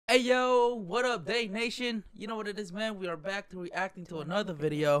Hey yo, what up, DayNation? You know what it is, man. We are back to reacting to another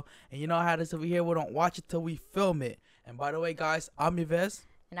video, and you know how it is over here. We don't watch it till we film it. And by the way, guys, I'm 𝐬𝐸𝐿.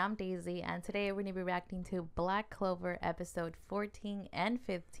 And I'm Daisy, and today we're going to be reacting to Black Clover episode 14 and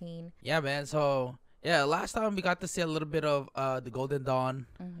 15. Yeah, man. So yeah, last time we got to see a little bit of the Golden Dawn.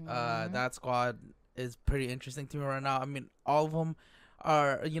 That squad is pretty interesting to me right now. I mean, all of them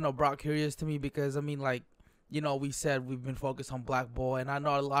are brought curious to me because we said we've been focused on Black Bull, and I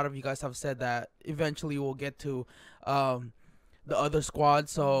know a lot of you guys have said that eventually we'll get to the other squad,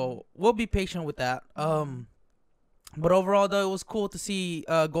 so we'll be patient with that. But overall, though, it was cool to see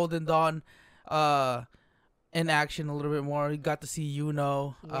Golden Dawn in action a little bit more. We got to see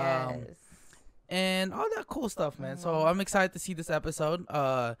Yes. and all that cool stuff, man. So I'm excited to see this episode.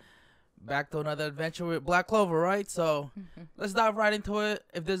 Back to another adventure with Black Clover, right? So let's dive right into it.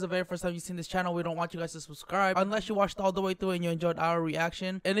 If this is the very first time you've seen this channel, we don't want you guys to subscribe unless you watched all the way through and you enjoyed our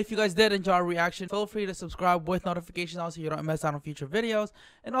reaction. And if you guys did enjoy our reaction, feel free to subscribe with notifications on so you don't miss out on future videos.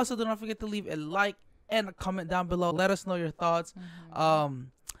 And also do not forget to leave a like and a comment down below. Let us know your thoughts.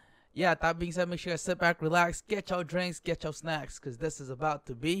 Yeah, that being said, make sure you guys sit back, relax, get your drinks, get your snacks, because this is about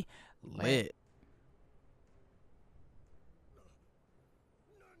to be lit.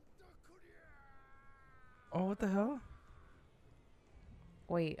 Oh, what the hell?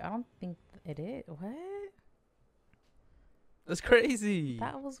 Wait, I don't think it is. What? That's crazy.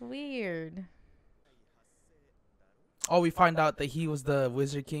 That was weird. Oh, we find out that he was the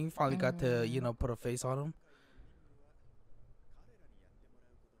Wizard King. Finally got to, put a face on him.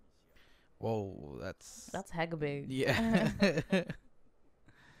 Whoa, that's hecka big. Yeah.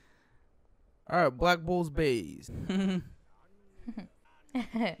 All right, Black Bull's bays.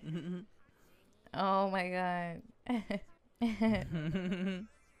 Oh my god.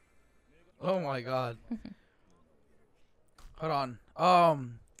 Oh my god. Hold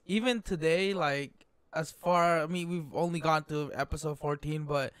on. Even today, we've only gone to episode 14,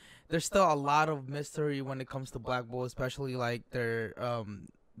 but there's still a lot of mystery when it comes to Black Bull, especially their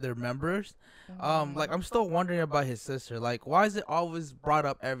members. I'm still wondering about his sister. Why is it always brought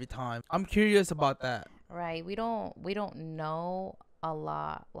up every time? I'm curious about that. Right. We don't know a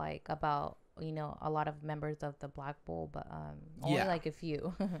lot about a lot of members of the Black Bull, but only a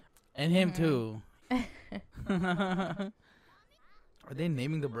few. And him too. Are they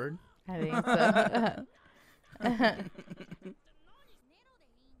naming the bird? I think so.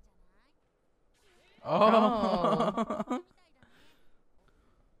 Oh.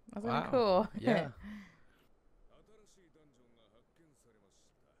 That's really cool. Yeah.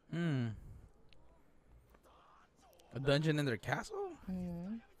 A dungeon in their castle?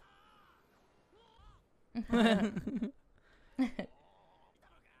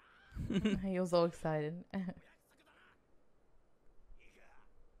 He was so excited. I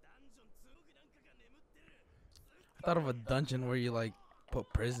thought of a dungeon where you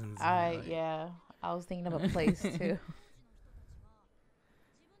put prisons. Yeah, I was thinking of a place too.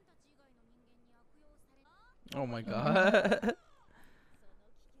 Oh my god.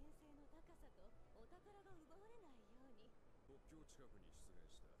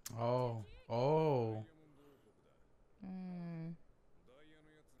 Oh.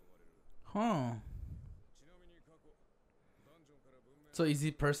 Huh. So is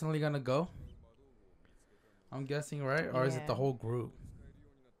he personally gonna go? I'm guessing, right? Or is it the whole group?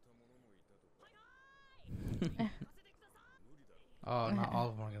 Oh, not all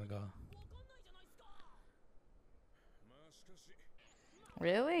of them are gonna go.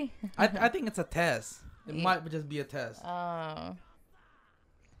 Really? I think it's a test. It might just be a test. Oh.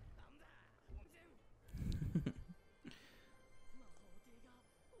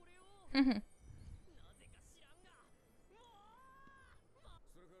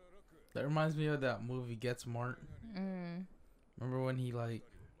 That reminds me of that movie Get Smart. Remember when he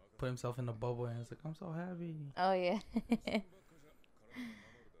put himself in the bubble and was like, I'm so happy. Oh yeah.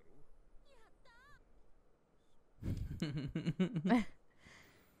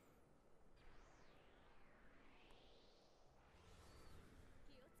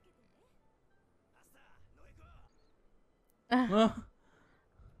 I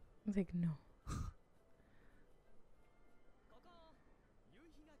was like, no.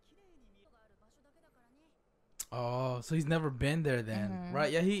 Oh, so he's never been there then, right?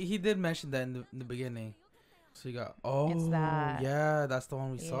 Yeah, he did mention that in the beginning. So you got It's that. yeah, that's the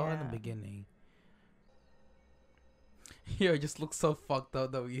one we saw in the beginning. Yeah, it just looks so fucked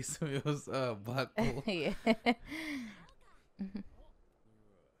up that we used to. It was Black Bull. Yeah.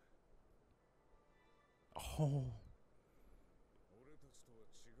 Oh.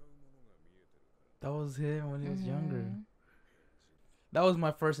 That was him when he was younger. That was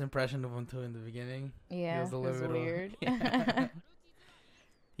my first impression of him too in the beginning. Yeah, he was a it was little bit weird. Yeah.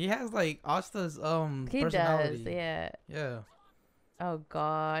 He has like Asta's He personality. does, yeah. Yeah. Oh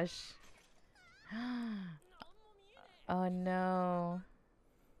gosh. Oh no.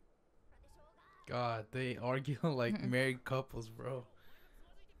 God, they argue like married couples, bro.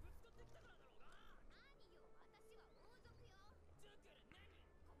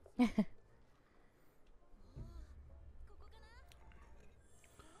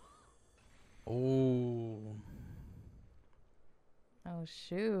 Oh. Oh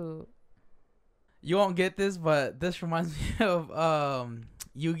shoot. You won't get this, but this reminds me of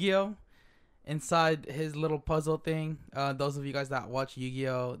Yu-Gi-Oh! Inside his little puzzle thing. Those of you guys that watch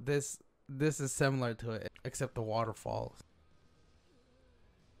Yu-Gi-Oh! This is similar to it, except the waterfalls.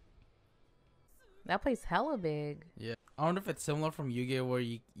 That place hella big. Yeah. I wonder if it's similar from Yu-Gi-Oh! Where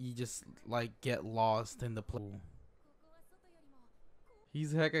you just like get lost in the pool.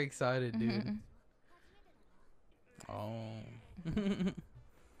 He's hecka excited, dude. Oh.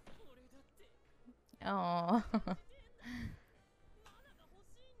 Oh.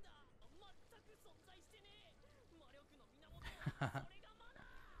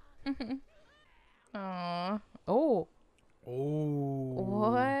 Oh. Oh. Oh.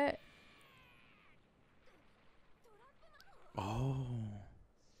 What? Oh.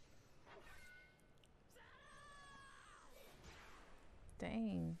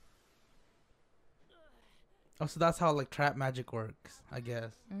 Dang. Oh, so that's how like trap magic works, I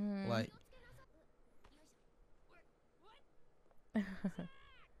guess. Like.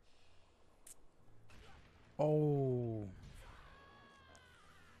 Oh.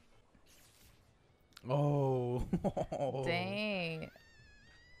 Oh. Dang.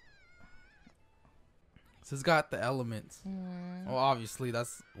 So it's got the elements. Well, obviously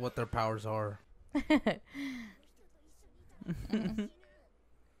that's what their powers are.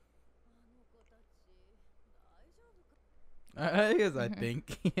 I guess I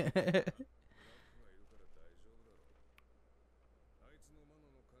think.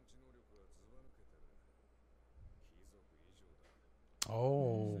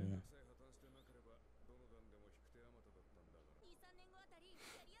 Oh.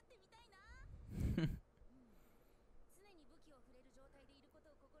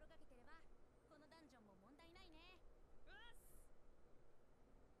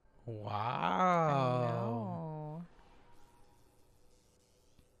 Wow.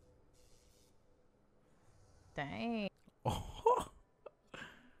 Dang.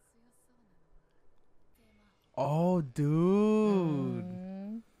 Oh, dude.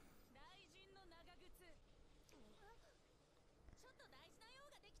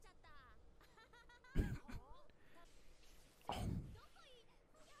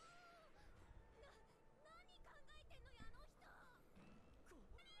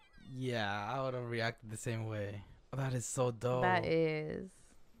 Yeah, I would have reacted the same way. That is so dope. That is.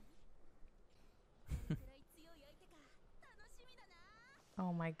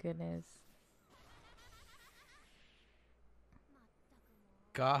 Oh my goodness.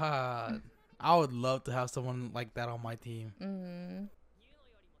 God, I would love to have someone like that on my team.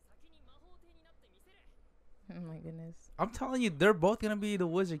 Oh my goodness. I'm telling you, they're both gonna be the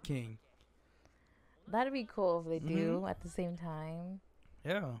Wizard King. That'd be cool if they do at the same time.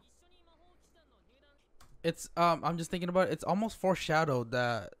 Yeah. It's I'm just thinking about it. It's almost foreshadowed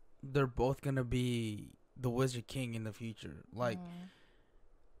that they're both gonna be the Wizard King in the future. Like,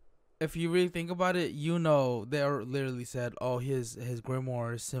 if you really think about it, you know, they literally said, "Oh, his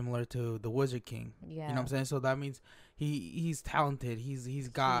grimoire is similar to the Wizard King." Yeah. You know what I'm saying? So that means he's talented. He's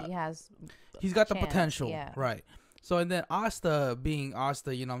got the potential, yeah. Right? So and then Asta being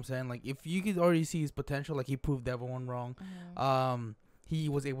Asta, you know what I'm saying? Like, if you could already see his potential, like he proved everyone wrong. He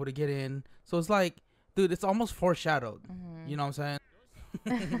was able to get in. So it's like, dude, it's almost foreshadowed. You know what I'm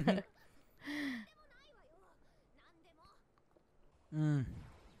saying?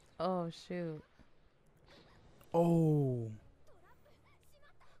 Oh shoot. Oh,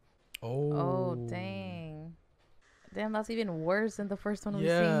 Dang. Damn, that's even worse than the first one we've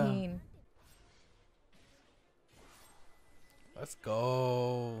seen. Let's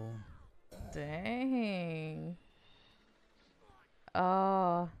go. Dang.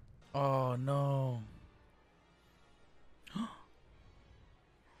 Oh No.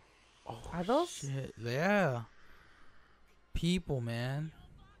 Are those shit? Yeah. People, man.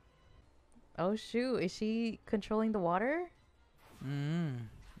 Oh shoot, is she controlling the water?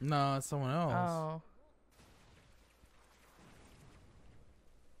 No, it's someone else. Oh.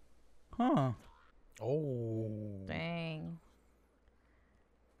 Huh. Oh. Dang.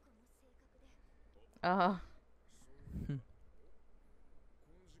 Oh.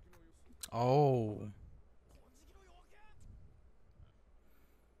 Oh.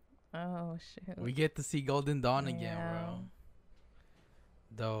 Oh shoot. We get to see Golden Dawn again, Yeah. bro.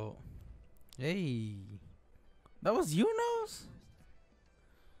 Though. Hey. That was Yunos?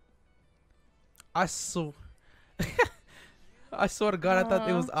 I saw. I swear to God, I thought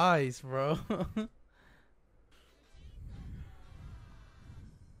it was eyes, bro.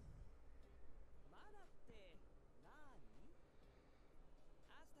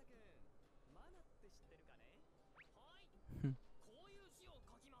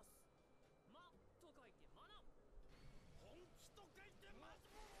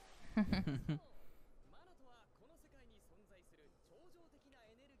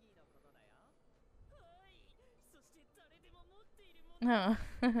 No.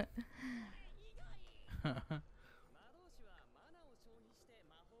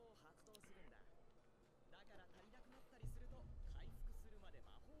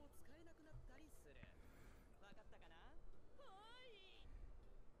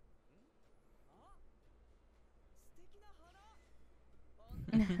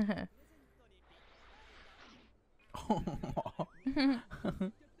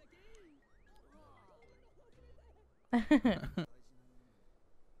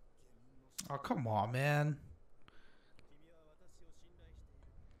 Oh, come on, man.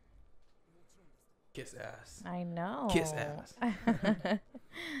 Kiss ass. I know. Kiss ass.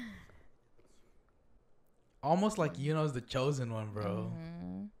 Almost like Yuno's the chosen one, bro.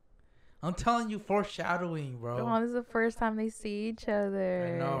 I'm telling you, foreshadowing, bro. Oh, this is the first time they see each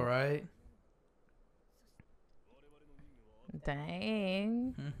other. I know, right?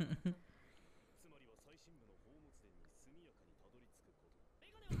 Dang.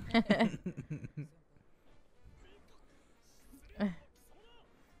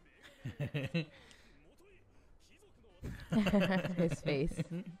 His face.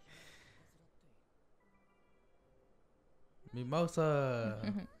 Mimosa.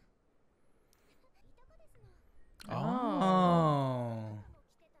 Oh. Oh.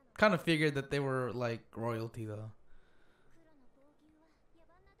 Kind of figured that they were like royalty though.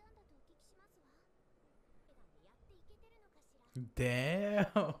 Damn.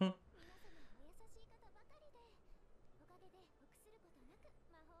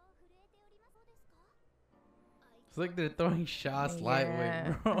 It's like they're throwing shots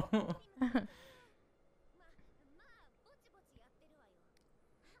lightweight, bro.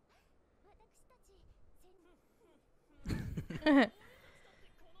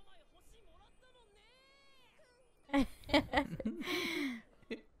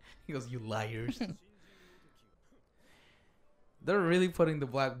 He goes, "You liars." They're really putting the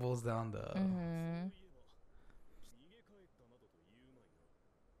Black Bulls down though.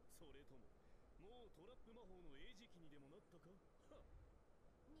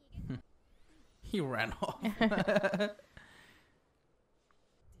 He ran off.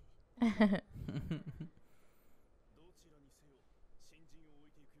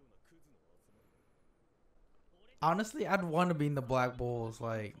 Honestly, I'd want to be in the Black Bulls,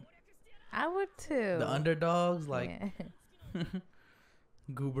 like I would too. the underdogs, like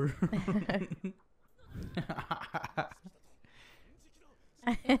Goober.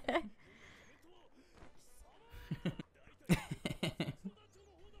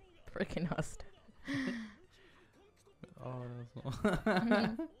 Freaking host.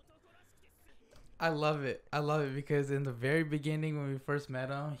 I love it. I love it because in the very beginning when we first met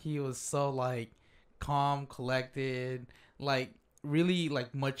him, he was so like calm, collected, like really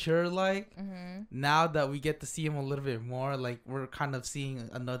like mature like. Now that we get to see him a little bit more, like we're kind of seeing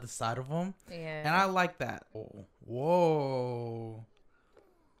another side of him. Yeah. And I like that. Oh. Whoa.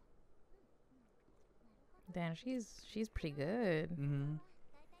 Damn, she's pretty good.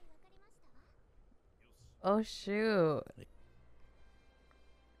 Oh shoot.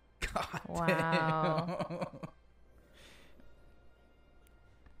 God wow. damn.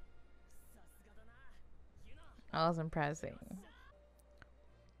 That was impressive.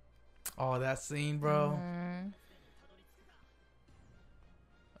 Oh, that scene, bro.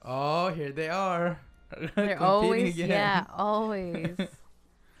 Oh, here they are. They're always again. Yeah, always.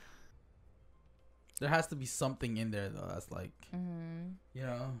 There has to be something in there though. That's like, you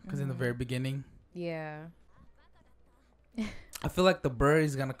know, because in the very beginning. Yeah. I feel like the bird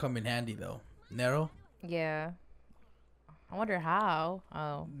is gonna come in handy though. Nero. Yeah. I wonder how.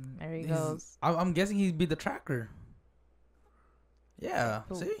 Oh, there he goes. I'm guessing he'd be the tracker. Yeah.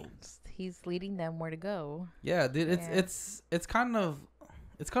 Ooh, see. He's leading them where to go. Yeah, dude. It's kind of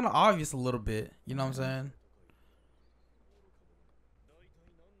obvious a little bit. You know what I'm saying?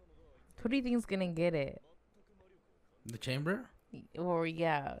 Who do you think is gonna get it? The chamber. Or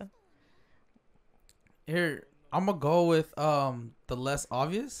yeah. Here, I'm gonna go with the less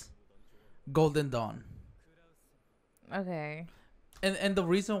obvious, Golden Dawn. Okay. And the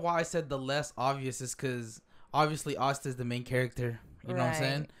reason why I said the less obvious is because obviously Asta is the main character. You know what I'm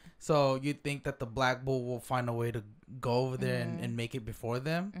saying? So you think that the Black Bull will find a way to go over there and make it before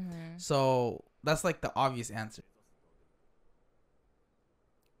them. So that's like the obvious answer.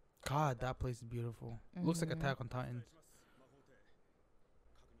 God, that place is beautiful. Looks like Attack on Titans.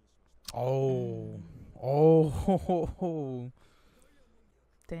 Oh. Oh.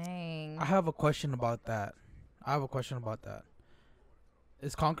 Dang. I have a question about that.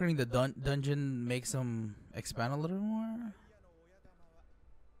 Is conquering the dungeon makes them expand a little more?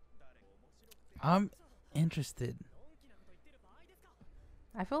 I'm interested.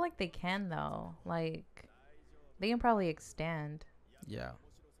 I feel like they can though. Like they can probably extend. Yeah.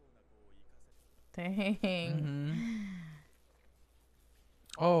 Dang.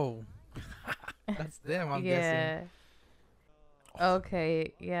 Oh. That's them, I'm guessing.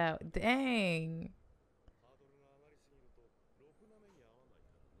 Okay, yeah. Dang.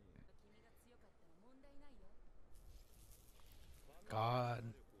 God.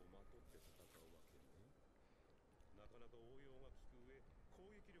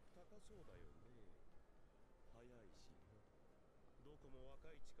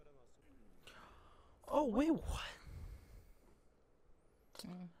 Oh, wait, what?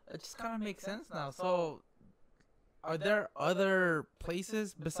 It just kind of makes sense now. So, are there other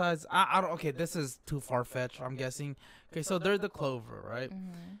places besides... I don't... Okay, this is too far-fetched, I'm guessing. Okay, so there's the Clover, right?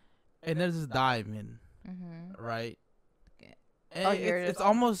 And there's this diamond, right? And it's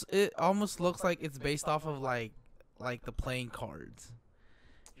almost... It almost looks like it's based off of, like the playing cards.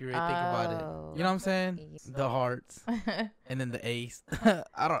 If you really think about it. You know what I'm saying? The hearts. And then the ace. I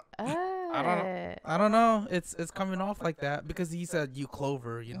don't know. It's coming off like that because he said you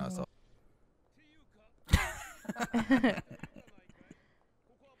Clover, you know, so.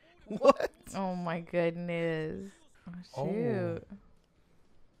 What? Oh my goodness. Oh, shoot. Oh.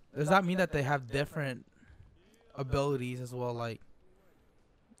 Does that mean that they have different abilities as well? Like,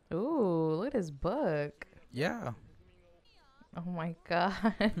 ooh, look at his book. Yeah. Oh my god.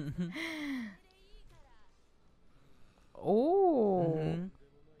 Oh.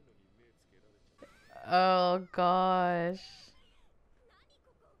 Oh gosh.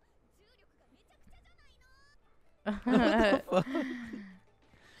 What the fuck?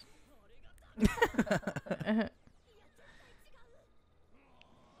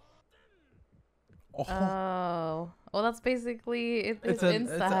 Oh. Well, that's basically it's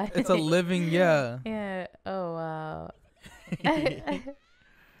inside. It's a living, yeah. Yeah. Oh wow.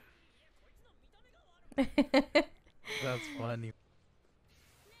 That's funny.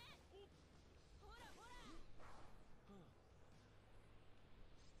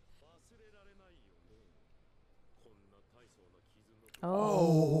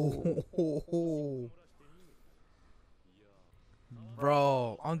 Oh.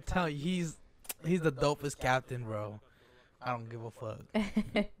 Bro, I'm telling you, he's the dopest captain, bro. I don't give a fuck.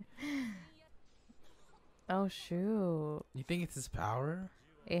 Oh shoot. You think it's his power?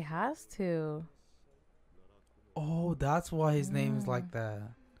 It has to. Oh, that's why his name is like that.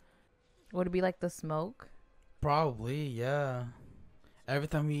 Would it be like the smoke? Probably, yeah. Every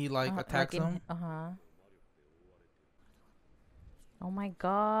time he attacks him. Oh my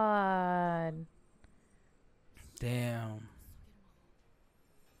god. Damn.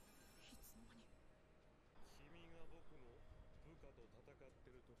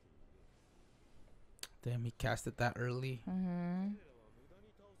 Damn, he cast it that early.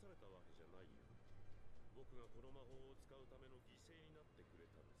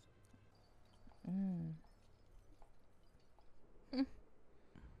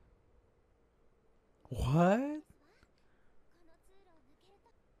 What?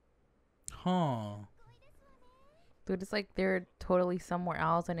 Huh. Dude, it's like they're totally somewhere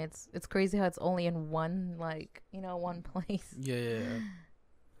else, and it's crazy how it's only in one, like, you know, one place. Yeah.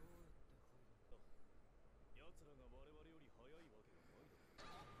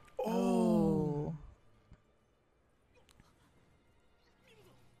 Oh.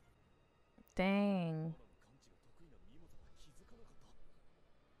 Dang.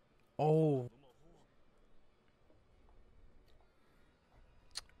 Oh.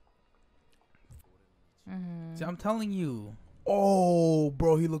 See, I'm telling you. Oh,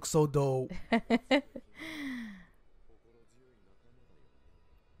 bro, he looks so dope.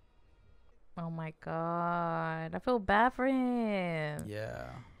 Oh my god. I feel bad for him. Yeah.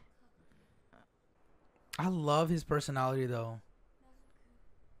 I love his personality though.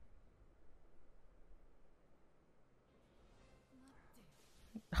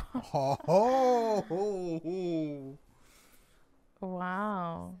 Oh.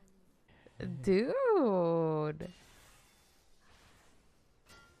 Wow. Dude.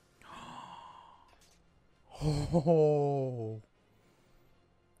 Oh.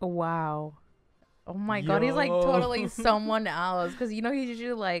 Wow. Oh my God, he's like Yo. totally someone else. Because, you know, he's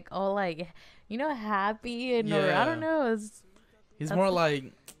usually like, oh, like, you know, happy and or I don't know. He's more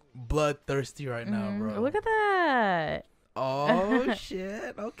like bloodthirsty right now, bro. Look at that. Oh,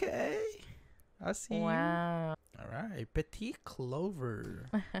 shit. Okay. I see you. Wow. All right. Petit Clover.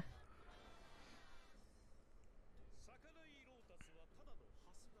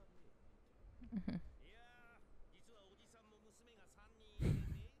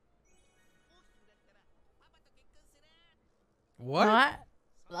 What?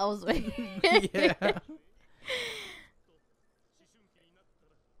 That was weird. Yeah.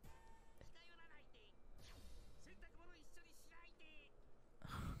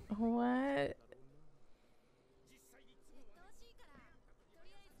 What?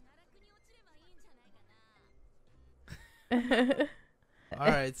 All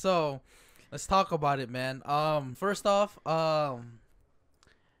right, so let's talk about it, man. First off,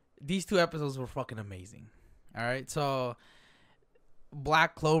 these 2 episodes were fucking amazing. All right, so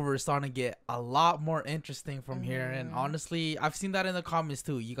Black Clover is starting to get a lot more interesting from here, and honestly, I've seen that in the comments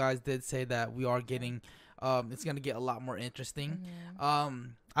too. You guys did say that we are getting, it's gonna get a lot more interesting.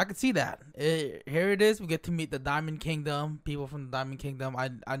 I could see that. Here it is. We get to meet the Diamond Kingdom, people from the Diamond Kingdom.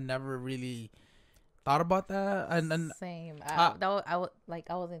 I never really thought about that, and same. I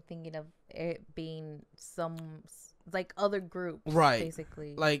wasn't thinking of it being some like other groups, right?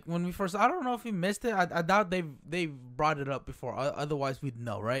 Basically, like when we first, I don't know if we missed it. I doubt they've brought it up before. Otherwise, we'd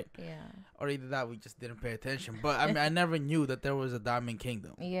know, right? Yeah. Or either that we just didn't pay attention. But I mean, I never knew that there was a Diamond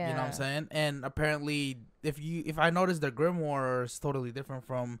Kingdom. Yeah. You know what I'm saying? And apparently, if I notice their grimoire is totally different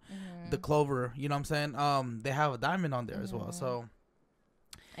from the Clover. You know what I'm saying? They have a diamond on there as well. So.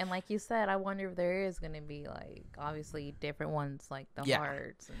 And like you said, I wonder if there is gonna be like obviously different ones like the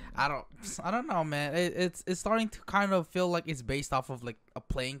hearts. And I don't know, man. It's starting to kind of feel like it's based off of like a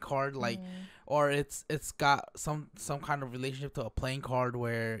playing card, like, or it's got some kind of relationship to a playing card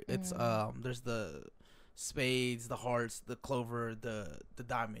where it's there's the spades, the hearts, the clover, the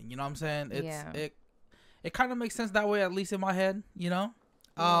diamond. You know what I'm saying? It kind of makes sense that way, at least in my head. You know.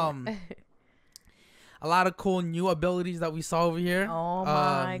 A lot of cool new abilities that we saw over here. Oh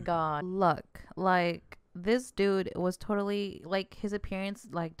my God. Look, like this dude was totally like his appearance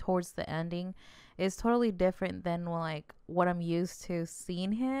like towards the ending is totally different than like what I'm used to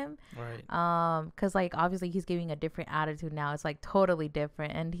seeing him. Right. Cause like obviously he's giving a different attitude now. It's like totally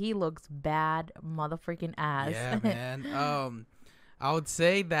different and he looks bad motherfucking ass. Yeah, man. I would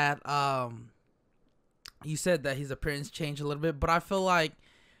say that you said that his appearance changed a little bit, but I feel like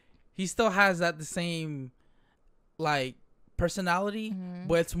he still has the same like personality,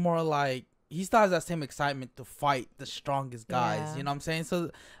 but it's more like he still has that same excitement to fight the strongest guys. You know what I'm saying?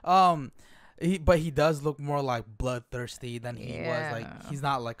 So but he does look more like bloodthirsty than he was. Like he's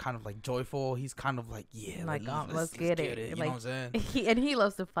not like kind of like joyful. He's kind of like let's get it. You know what I'm saying? He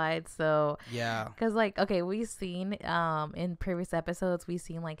loves to fight. So yeah, because like we've seen in previous episodes we've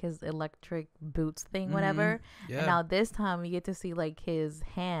seen like his electric boots thing, whatever. Yeah. And now this time we get to see like his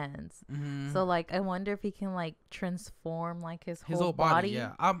hands. So like I wonder if he can like transform like his whole body.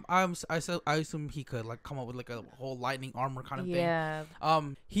 Yeah, I assume he could like come up with like a whole lightning armor kind of thing. Yeah.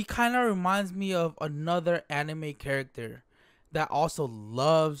 He kind of reminds me of another anime character that also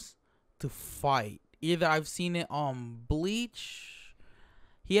loves to fight. Either I've seen it on Bleach.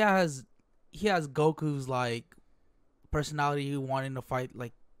 He has Goku's like personality, wanting to fight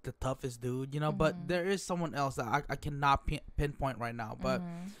like the toughest dude, you know. But there is someone else that I cannot pinpoint right now. But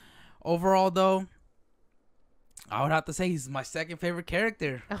overall, though, I would have to say he's my second favorite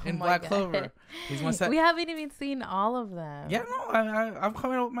character in Black Clover. He's my We haven't even seen all of them. Yeah, no, I'm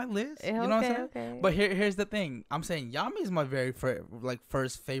coming up with my list. You know what I'm saying? Okay. But here's the thing. I'm saying Yami is my very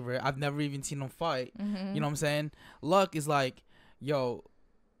first favorite. I've never even seen him fight. You know what I'm saying? Luck is like, yo,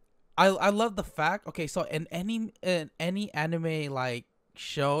 I love the fact. Okay, so in any anime like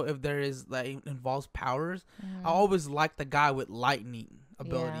show, if there is like involves powers, I always like the guy with lightning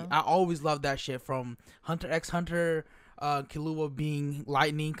ability. I always love that shit, from Hunter x Hunter, Killua being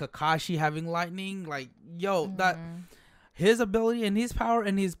lightning, Kakashi having lightning. Like, yo, that his ability and his power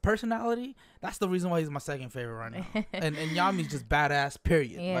and his personality, that's the reason why he's my second favorite right now. and Yami's just badass,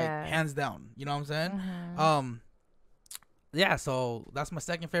 period. Like, hands down. You know what I'm saying? Yeah, so that's my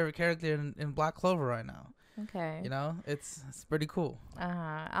second favorite character in Black Clover right now. Okay. You know, it's pretty cool.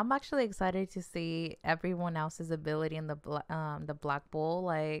 I'm actually excited to see everyone else's ability in the Black Bull.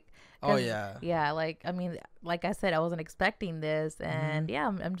 Like, oh yeah, yeah. Like, I mean, like I said, I wasn't expecting this, and yeah,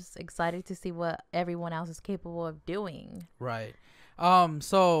 I'm just excited to see what everyone else is capable of doing. Right.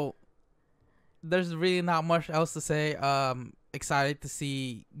 So there's really not much else to say. Excited to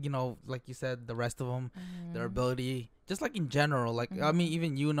see, you know, like you said, the rest of them, their ability, just like in general. Like I mean,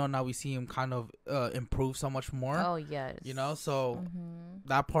 even now we see him kind of improve so much more. Oh yes. You know, so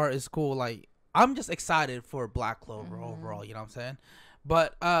that part is cool. Like I'm just excited for Black Clover overall. You know what I'm saying?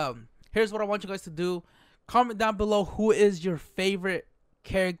 But here's what I want you guys to do. Comment down below who is your favorite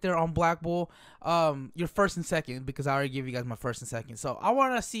character on Black Bull, your first and second, because I already gave you guys my first and second. So I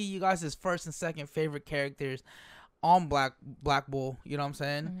want to see you guys' first and second favorite characters on Black Bull. You know what I'm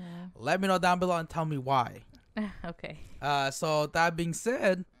saying? Let me know down below and tell me why. Okay. So that being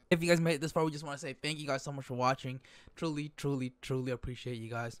said, if you guys made it this far, we just want to say thank you guys so much for watching. Truly appreciate you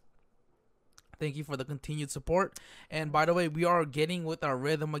guys. Thank you for the continued support. And by the way, we are getting with our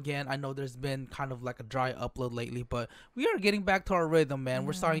rhythm again. I know there's been kind of like a dry upload lately, but we are getting back to our rhythm, man.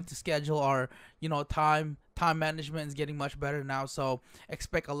 We're starting to schedule our, you know, time management is getting much better now. So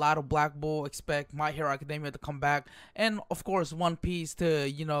expect a lot of Black Bull, expect My Hero Academia to come back, and of course One Piece to,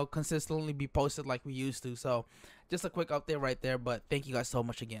 you know, consistently be posted like we used to. So just a quick update right there, but thank you guys so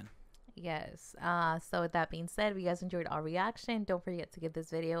much again. Yes. So with that being said, if you guys enjoyed our reaction, don't forget to give this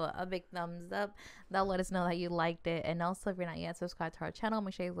video a big thumbs up. That'll let us know that you liked it. And also, if you're not yet subscribed to our channel,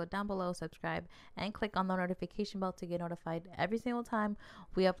 make sure you go down below, subscribe, and click on the notification bell to get notified every single time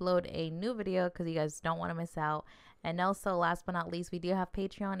we upload a new video, because you guys don't want to miss out. And also, last but not least, we do have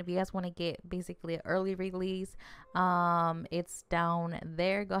Patreon. If you guys want to get basically an early release, it's down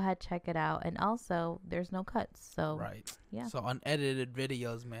there. Go ahead, check it out. And also, there's no cuts. So right. Yeah. So unedited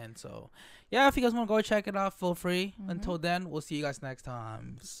videos, man. So yeah, if you guys want to go check it out, feel free. Until then, we'll see you guys next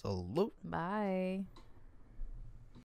time. Salute. Bye.